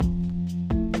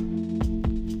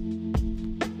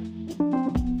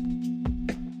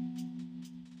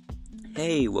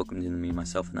Hey, welcome to the Me,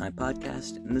 Myself, and I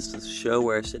podcast, and this is a show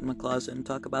where I sit in my closet and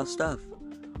talk about stuff.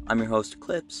 I'm your host,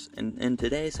 Eclipse, and in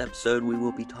today's episode, we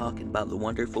will be talking about the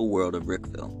wonderful world of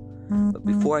Rickville. But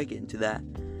before I get into that,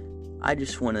 I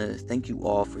just want to thank you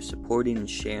all for supporting and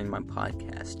sharing my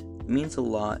podcast. It means a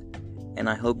lot, and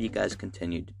I hope you guys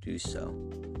continue to do so.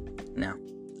 Now,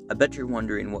 I bet you're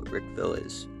wondering what Rickville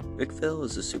is. Rickville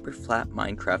is a super flat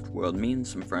Minecraft world me and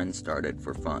some friends started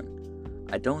for fun.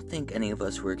 I don't think any of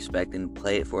us were expecting to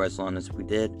play it for as long as we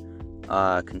did,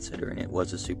 considering it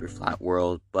was a super flat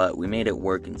world, but we made it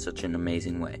work in such an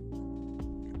amazing way.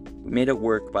 We made it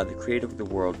work by the creator of the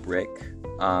world, Rick.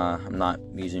 I'm not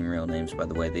using real names, by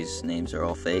the way, these names are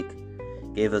all fake.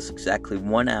 Gave us exactly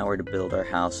 1 hour to build our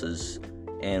houses,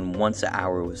 and once the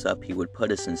hour was up, he would put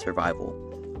us in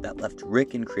survival. That left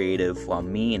Rick in creative, while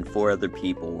me and 4 other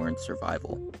people were in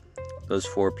survival. Those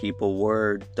 4 people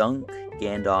were Dunk,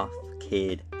 Gandalf,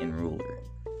 Kid, and Ruler.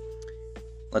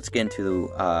 Let's get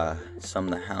into some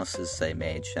of the houses they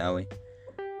made, shall we?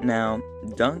 Now,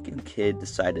 Dunk and Kid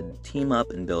decided to team up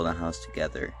and build a house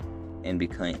together, and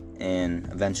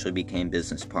eventually became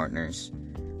business partners.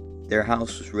 Their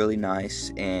house was really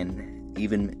nice, and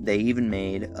they even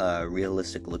made a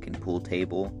realistic looking pool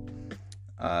table,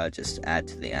 just to add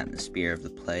to the atmosphere of the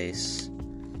place.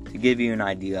 To give you an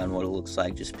idea on what it looks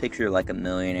like, just picture like a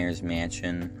millionaire's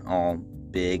mansion, all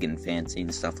big and fancy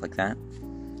and stuff like that.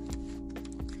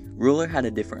 Ruler had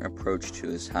a different approach to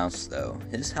his house, though.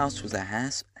 His house was a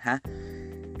half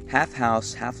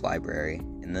house, half library,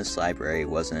 and this library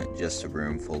wasn't just a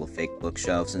room full of fake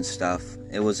bookshelves and stuff.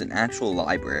 It was an actual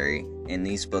library, and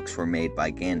these books were made by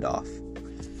Gandalf.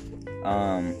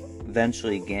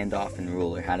 Eventually, Gandalf and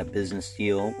Ruler had a business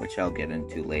deal, which I'll get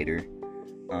into later.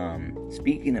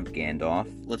 Speaking of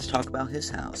Gandalf, let's talk about his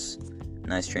house.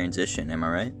 Nice transition, am I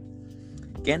right?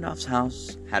 Gandalf's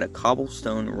house had a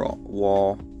cobblestone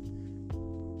wall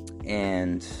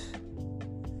and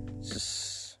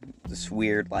just this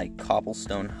weird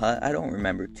cobblestone hut. I don't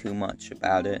remember too much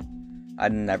about it.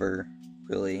 I'd never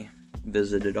really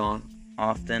visited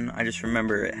often. I just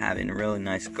remember it having a really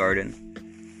nice garden.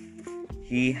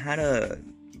 He had a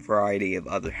variety of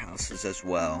other houses as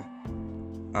well.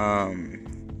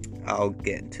 I'll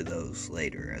get into those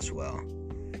later as well.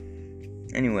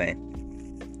 Anyway,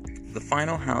 the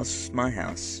final house, my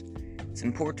house. It's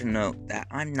important to note that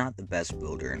I'm not the best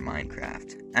builder in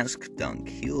Minecraft. Ask Dunk,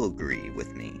 he'll agree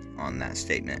with me on that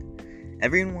statement.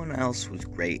 Everyone else was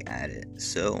great at it,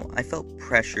 so I felt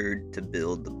pressured to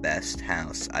build the best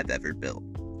house I've ever built.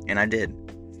 And I did.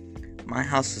 My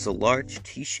house is a large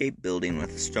T-shaped building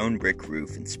with a stone brick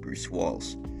roof and spruce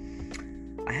walls.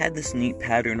 I had this neat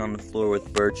pattern on the floor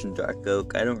with birch and dark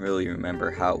oak. I don't really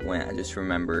remember how it went. I just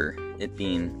remember it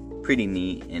being pretty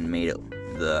neat and made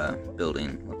the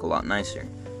building look a lot nicer.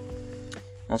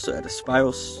 Also had a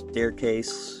spiral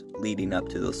staircase leading up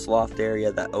to this loft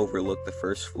area that overlooked the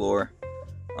first floor.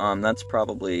 That's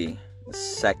probably the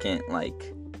second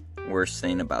worst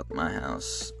thing about my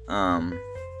house.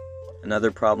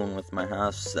 Another problem with my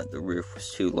house is that the roof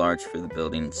was too large for the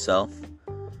building itself.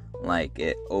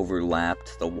 It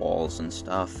overlapped the walls and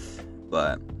stuff,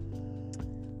 but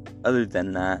other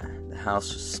than that, the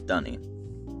house was stunning.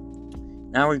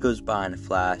 An hour goes by in a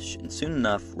flash, and soon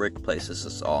enough, Rick places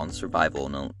us all in survival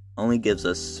and only gives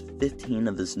us 15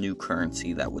 of his new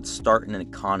currency that would start an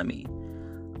economy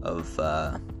of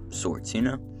sorts,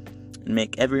 and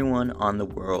make everyone on the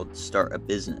world start a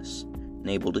business. And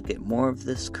able to get more of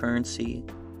this currency,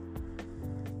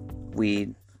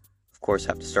 we'd, of course,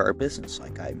 have to start a business,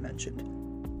 like I mentioned.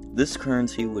 This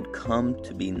currency would come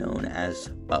to be known as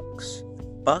bucks.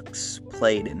 Bucks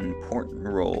played an important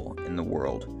role in the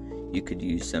world. You could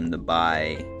use them to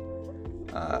buy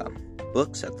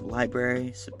books at the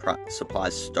library,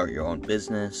 supplies to start your own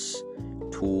business,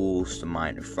 tools to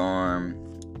mine a farm,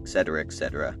 etc.,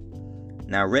 etc.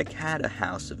 Now, Rick had a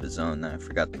house of his own that I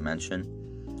forgot to mention.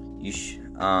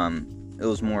 It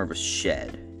was more of a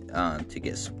shed to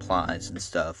get supplies and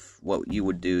stuff. What you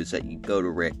would do is that you go to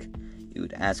Rick, you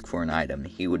would ask for an item,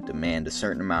 he would demand a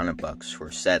certain amount of bucks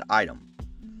for said item.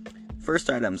 First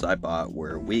items I bought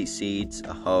were wheat seeds,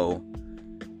 a hoe,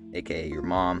 aka your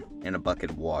mom, and a bucket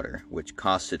of water, which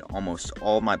costed almost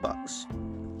all my bucks.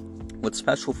 What's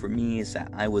special for me is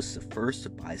that I was the first to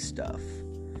buy stuff,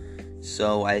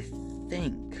 so I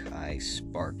think I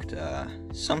sparked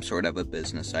some sort of a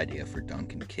business idea for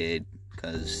Dunk and Kid,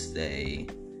 because I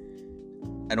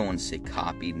don't want to say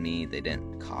copied me, they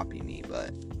didn't copy me,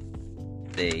 but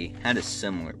they had a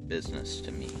similar business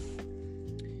to me.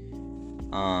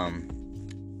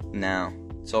 Now,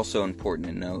 it's also important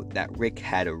to note that Rick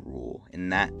had a rule,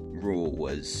 and that rule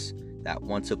was that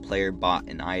once a player bought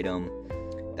an item,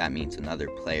 that means another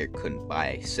player couldn't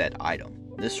buy said item.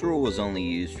 This rule was only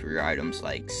used for items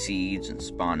like seeds and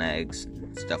spawn eggs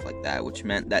and stuff like that, which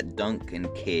meant that Dunk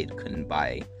and Kid couldn't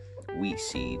buy wheat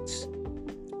seeds,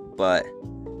 but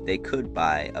they could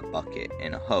buy a bucket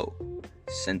and a hoe.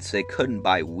 Since they couldn't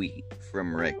buy wheat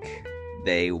from Rick,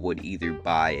 they would either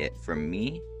buy it from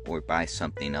me or buy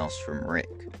something else from Rick.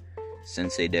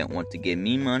 Since they didn't want to give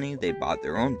me money, they bought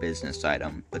their own business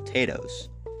item, potatoes.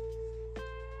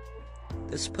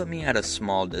 This put me at a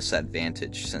small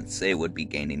disadvantage since they would be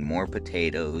gaining more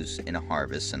potatoes in a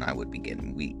harvest and I would be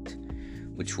getting wheat,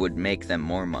 which would make them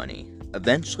more money.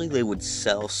 Eventually they would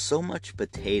sell so much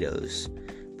potatoes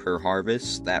per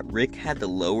harvest that Rick had to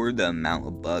lower the amount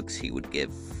of bucks he would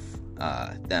give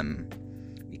them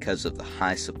because of the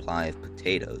high supply of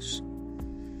potatoes.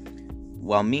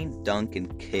 While me, Dunk,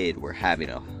 and Kid were having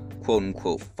a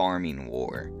quote-unquote farming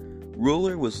war,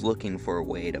 Ruler was looking for a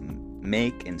way to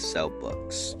make and sell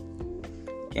books.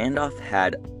 Gandalf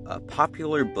had a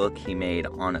popular book he made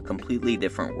on a completely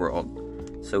different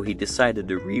world, so he decided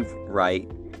to rewrite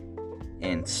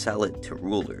and sell it to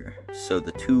Ruler, so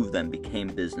the two of them became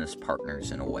business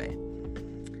partners in a way.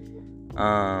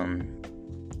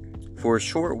 For a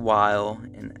short while,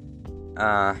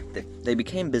 they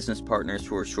became business partners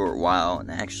for a short while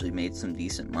and actually made some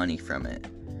decent money from it.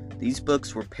 These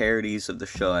books were parodies of the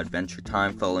show Adventure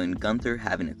Time, following Gunther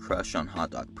having a crush on Hot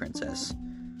Dog Princess.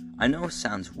 I know it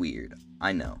sounds weird,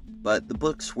 I know, but the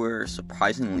books were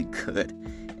surprisingly good,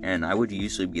 and I would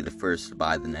usually be the first to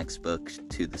buy the next book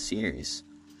to the series.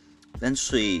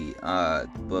 Eventually, the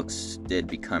books did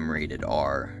become rated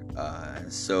R,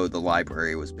 so the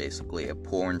library was basically a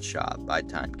porn shop by the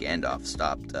time Gandalf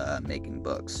stopped making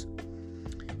books.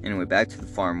 Anyway, back to the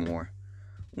farm war.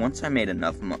 Once I made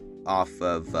enough off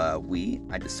of wheat,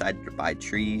 I decided to buy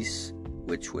trees,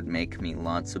 which would make me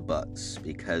lots of bucks,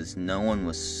 because no one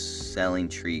was selling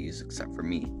trees except for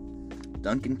me.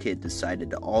 Dunk and Kid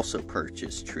decided to also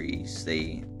purchase trees.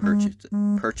 They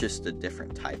purchased a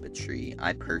different type of tree.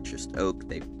 I purchased oak.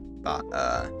 They bought,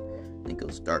 I think it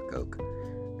was dark oak,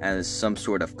 as some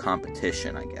sort of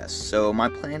competition, I guess. So my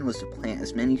plan was to plant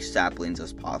as many saplings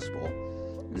as possible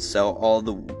and sell all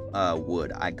the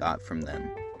wood I got from them,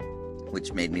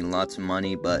 which made me lots of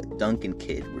money, but Dunk and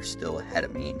Kid were still ahead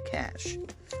of me in cash,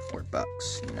 or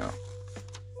bucks, you know.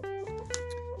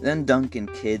 Then Dunk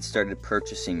and Kid started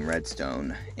purchasing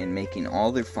redstone and making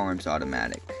all their farms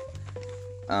automatic.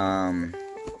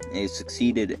 They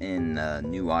succeeded in a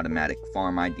new automatic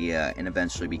farm idea and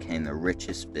eventually became the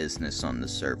richest business on the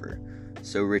server.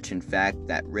 So rich, in fact,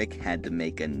 that Rick had to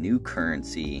make a new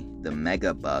currency, the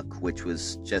Mega Buck, which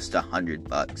was just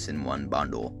 $100 in one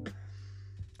bundle.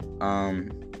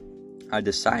 I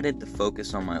decided to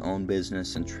focus on my own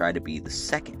business and try to be the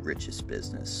second richest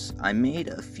business. I made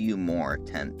a few more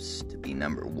attempts to be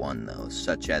number one, though,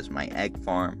 such as my egg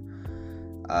farm,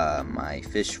 my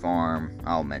fish farm,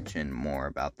 I'll mention more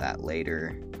about that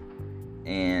later,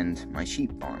 and my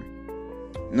sheep farm.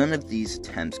 None of these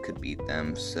attempts could beat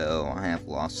them, so I have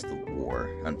lost the war,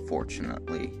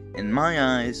 unfortunately. In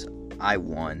my eyes, I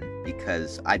won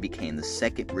because I became the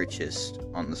second richest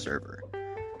on the server.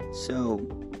 So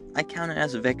I count it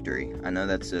as a victory. I know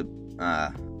that's a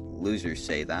losers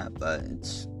say that, but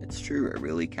it's true. I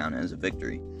really count it as a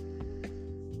victory.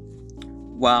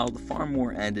 While the farm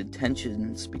war ended,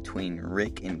 tensions between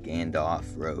Rick and Gandalf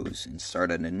rose and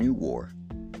started a new war.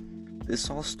 This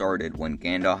all started when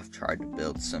Gandalf tried to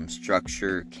build some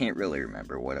structure. Can't really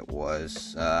remember what it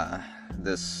was.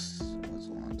 This was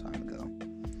a long time ago.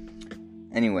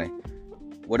 Anyway,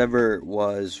 whatever it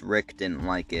was, Rick didn't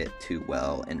like it too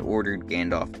well and ordered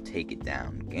Gandalf to take it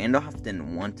down. Gandalf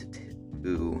didn't want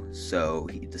to, so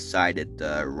he decided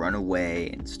to run away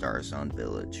and start his own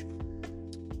village.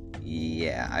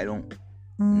 Yeah, I don't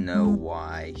know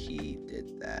why he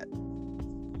did that.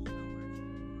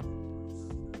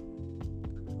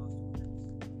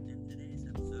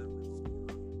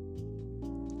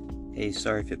 Hey,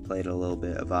 sorry if it played a little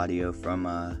bit of audio from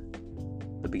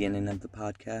the beginning of the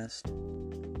podcast.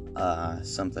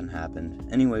 Something happened.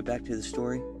 Anyway, back to the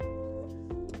story.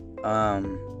 I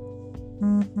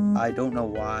don't know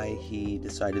why he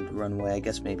decided to run away. I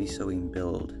guess maybe so he can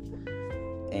build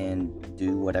and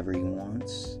do whatever he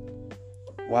wants.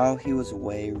 While he was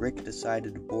away, Rick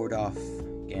decided to board off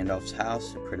Gandalf's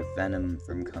house to prevent him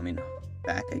from coming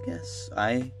back, I guess.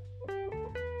 I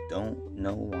don't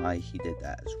know why he did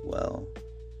that as well.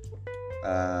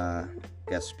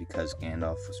 Guess because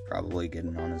Gandalf was probably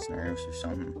getting on his nerves or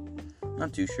something.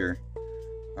 Not too sure.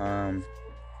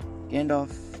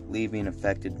 Gandalf leaving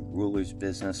affected Ruler's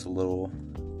business a little,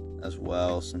 as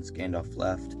well since Gandalf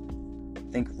left.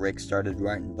 I think Rick started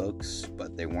writing books,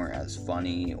 but they weren't as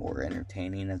funny or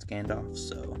entertaining as Gandalf,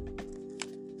 so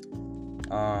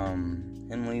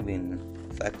him leaving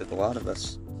affected a lot of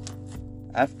us.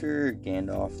 After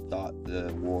Gandalf thought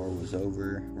the war was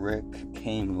over, Rick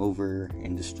came over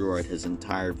and destroyed his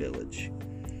entire village,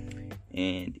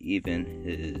 and even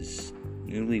his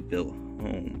newly built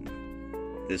home.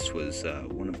 This was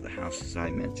one of the houses I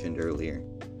mentioned earlier.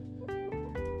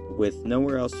 With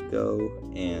nowhere else to go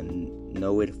and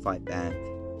no way to fight back,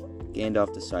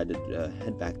 Gandalf decided to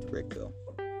head back to Rickville.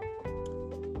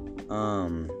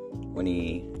 When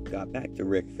he got back to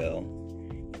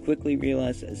Rickville, he quickly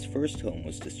realized that his first home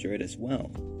was destroyed as well.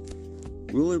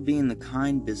 Ruler, being the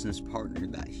kind business partner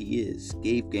that he is,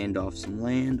 gave Gandalf some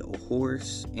land, a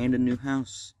horse, and a new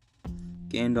house.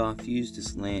 Gandalf used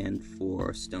his land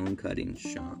for a stone-cutting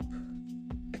shop.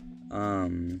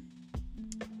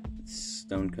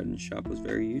 Stone-cutting shop was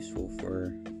very useful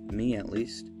for me, at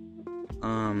least.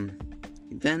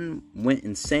 He then went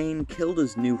insane, killed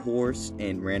his new horse,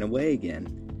 and ran away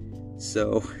again.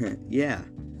 So, yeah.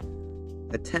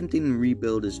 Attempting to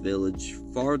rebuild his village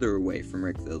farther away from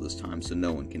Rickville this time so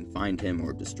no one can find him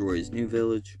or destroy his new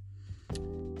village.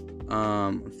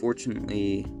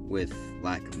 Unfortunately, with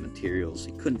lack of materials,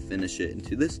 he couldn't finish it, and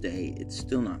to this day, it's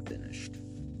still not finished.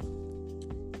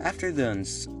 After the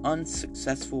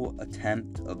unsuccessful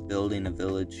attempt of building a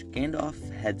village, Gandalf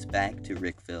heads back to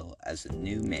Rickville as a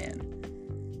new man,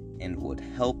 and would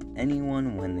help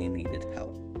anyone when they needed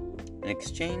help. In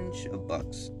exchange of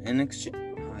bucks,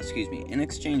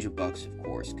 of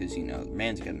course, because, the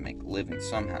man's gotta make a living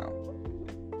somehow.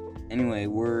 Anyway,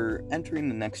 we're entering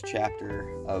the next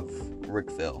chapter of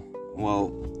Rickville.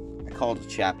 Well, I call it a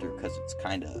chapter because it's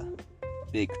kind of a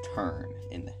big turn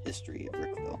in the history of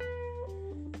Rickville.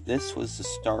 This was the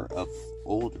start of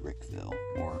Old Rickville,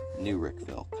 or New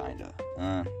Rickville, kinda.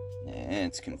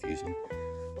 It's confusing.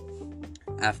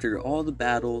 After all the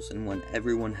battles and when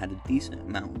everyone had a decent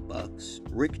amount of bucks,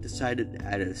 Rick decided to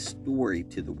add a story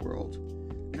to the world.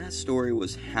 And that story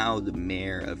was how the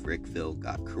mayor of Rickville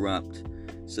got corrupt,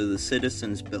 so the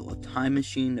citizens built a time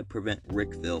machine to prevent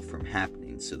Rickville from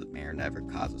happening so the mayor never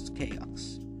causes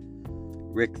chaos.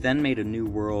 Rick then made a new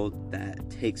world that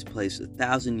takes place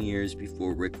 1,000 years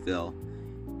before Rickville,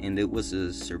 and it was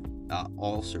a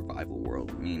all survival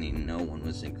world, meaning no one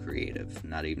was in creative,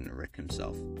 not even Rick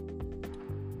himself.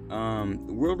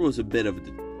 The world was a bit of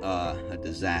a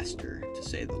disaster, to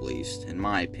say the least, in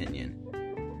my opinion.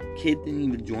 Kid didn't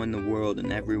even join the world,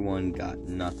 and everyone got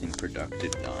nothing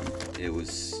productive done. It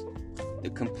was the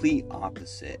complete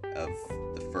opposite of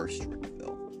the first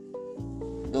Rickville.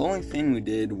 The only thing we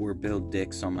did were build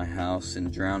dicks on my house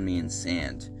and drown me in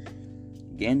sand.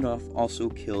 Gandalf also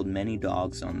killed many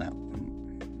dogs on that...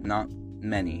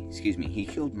 he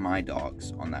killed my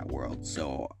dogs on that world,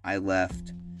 so I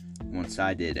left. Once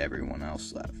I did, everyone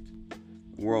else left.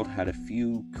 The world had a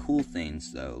few cool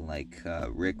things, though, like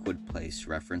Rick would place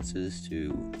references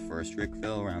to the first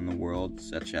Rickville around the world,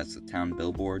 such as the town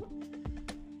billboard.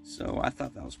 So I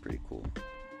thought that was pretty cool.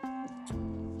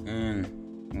 And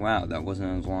wow, that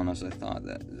wasn't as long as I thought.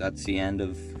 That's the end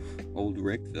of Old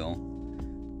Rickville.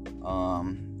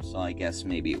 So I guess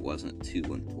maybe it wasn't too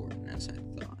important as I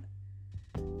thought.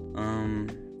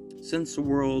 Since the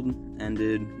world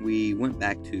ended, we went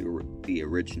back to the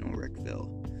original Rickville.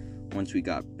 Once we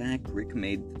got back, Rick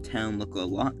made the town look a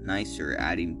lot nicer,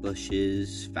 adding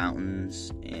bushes,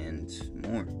 fountains, and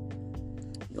more.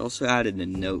 He also added a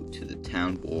note to the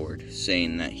town board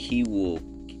saying that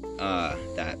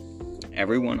that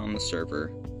everyone on the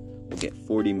server will get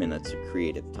 40 minutes of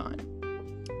creative time.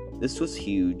 This was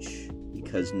huge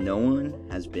because no one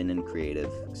has been in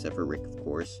creative, except for Rick, of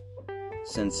course,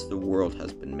 since the world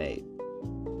has been made.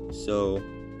 So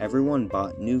everyone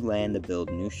bought new land to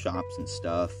build new shops and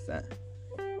stuff.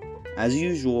 As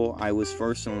usual, I was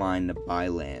first in line to buy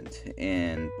land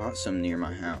and bought some near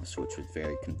my house, which was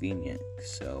very convenient,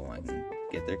 so I can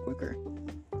get there quicker.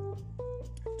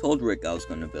 Told Rick I was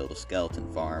going to build a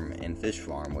skeleton farm and fish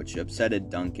farm, which upsetted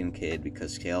Duncan Kid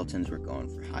because skeletons were going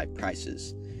for high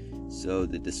prices. So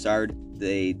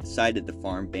they decided to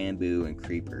farm bamboo and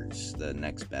creepers, the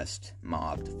next best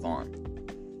mob to farm.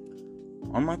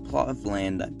 On my plot of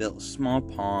land, I built a small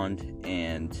pond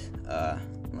and a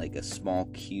small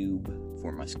cube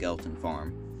for my skeleton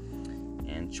farm,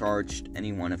 and charged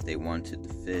anyone if they wanted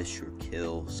to fish or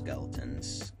kill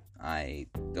skeletons. I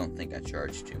don't think I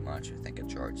charged too much. I think I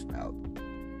charged about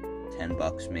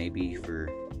 $10 maybe or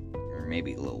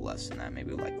maybe a little less than that,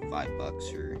 maybe like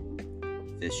 $5 for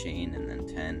fishing, and then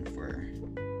 10 for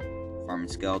farming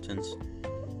skeletons.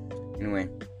 Anyway,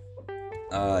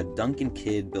 Duncan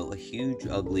Kidd built a huge,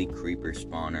 ugly creeper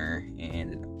spawner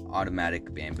and an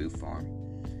automatic bamboo farm.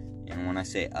 And when I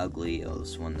say ugly, it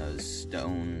was one of those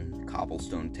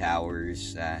cobblestone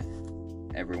towers that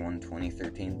everyone in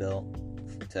 2013 built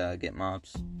to get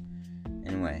mobs.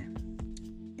 Anyway,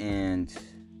 and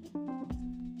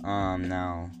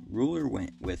now Ruler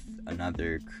went with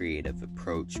another creative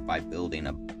approach by building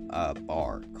a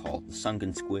bar called the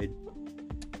Sunken Squid.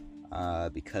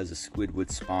 Because a squid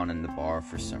would spawn in the bar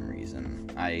for some reason.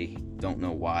 I don't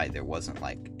know why. There wasn't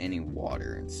any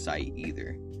water in sight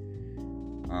either.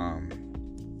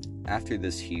 After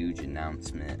this huge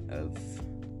announcement of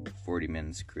 40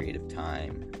 minutes creative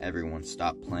time, everyone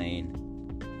stopped playing,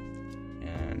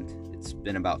 and it's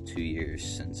been about 2 years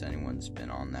since anyone's been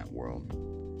on that world.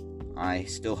 I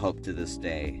still hope to this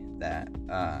day that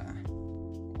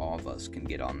all of us can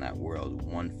get on that world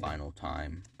one final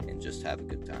time and just have a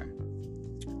good time.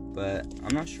 But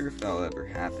I'm not sure if that'll ever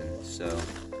happen, so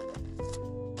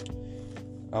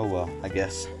oh well, I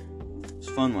guess. It's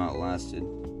fun while it lasted.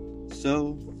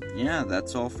 So, yeah,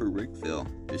 that's all for Rickville.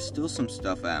 There's still some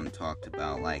stuff I haven't talked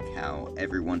about, like how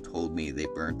everyone told me they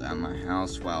burnt down my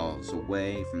house while I was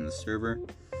away from the server,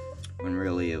 when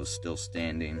really it was still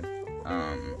standing.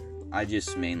 I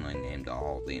just mainly named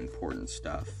all the important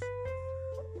stuff,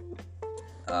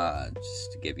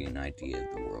 just to give you an idea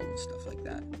of the world and stuff like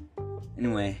that.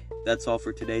 Anyway, that's all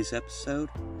for today's episode.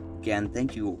 Again,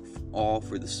 thank you all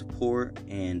for the support,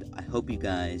 and I hope you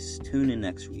guys tune in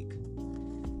next week.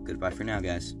 Goodbye for now,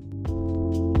 guys.